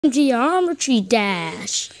Geometry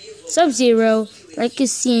Dash Sub-Zero, like you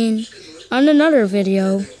seen on another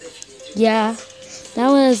video. Yeah, that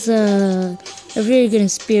was a very good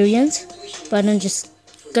experience, but I'm just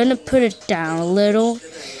gonna put it down a little.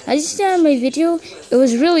 As you see on my video, it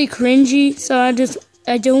was really cringy, so I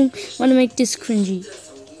don't want to make this cringy.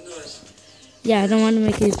 Yeah, I don't want to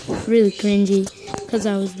make it really cringy, because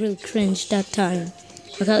I was really cringe that time.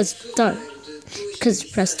 Because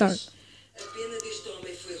press start.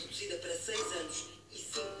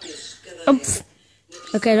 Oops.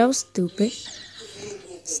 Okay, that was stupid.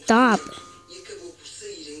 Stop.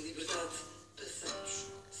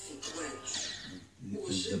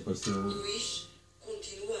 Luís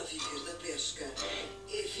continua a viver da pesca.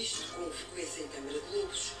 É visto com frequência em câmara de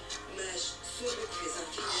lobos, mas sobre o que fez à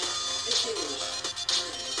filha, até hoje.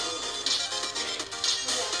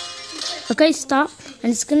 Okay, stop.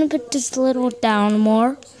 I'm just gonna put this a little down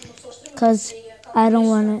more, because I don't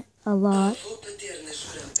want it a lot.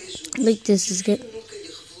 Like this is good.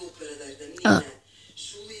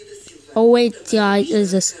 Oh wait, guys,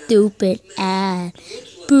 is a stupid ad.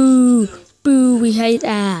 Boo, boo, we hate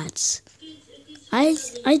ads. I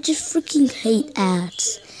just freaking hate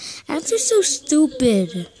ads. Ads are so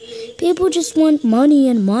stupid. People just want money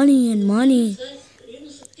and money and money.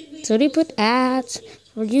 So they put ads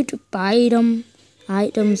for you to buy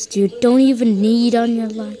items you don't even need on your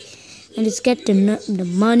life, and just get the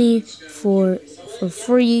money for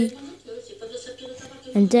free.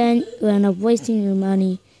 And then you end up wasting your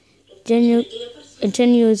money. Then you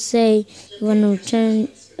say you want to return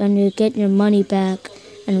and you get your money back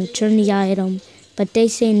and return the item, but they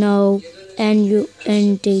say no, and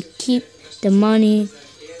they keep the money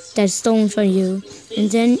that's stolen from you.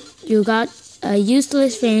 And then you got a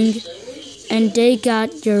useless thing, and they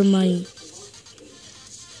got your money.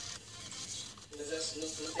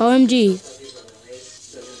 OMG.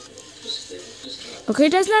 Okay,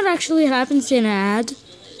 that's not actually happens in an ad.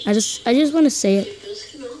 I just want to say it.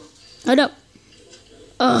 Hold up.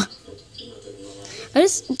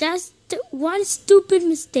 That's the one stupid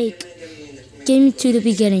mistake gave me to the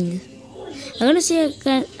beginning. I'm gonna see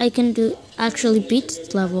I can actually beat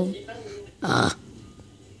this level.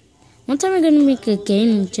 One time I'm gonna make a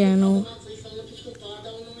gaming channel,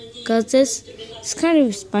 cause this kind of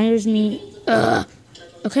inspires me.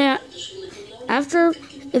 Okay,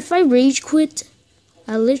 if I rage quit,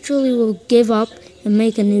 I literally will give up and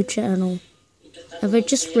make a new channel. If I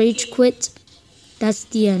just rage quit, that's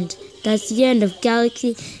the end. That's the end of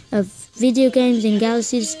Video Games and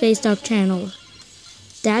Galaxy Space Dog channel.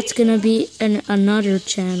 That's gonna be another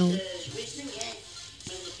channel.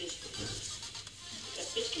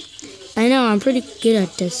 I know, I'm pretty good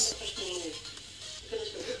at this.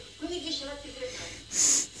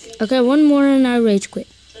 Okay, one more and I rage quit.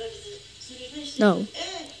 No,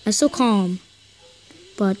 I'm so calm.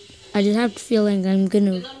 But I just have the feeling I'm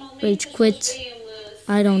gonna rage quit.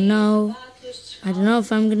 I don't know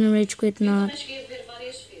if I'm gonna rage quit or not.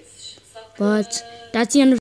 But that's the end of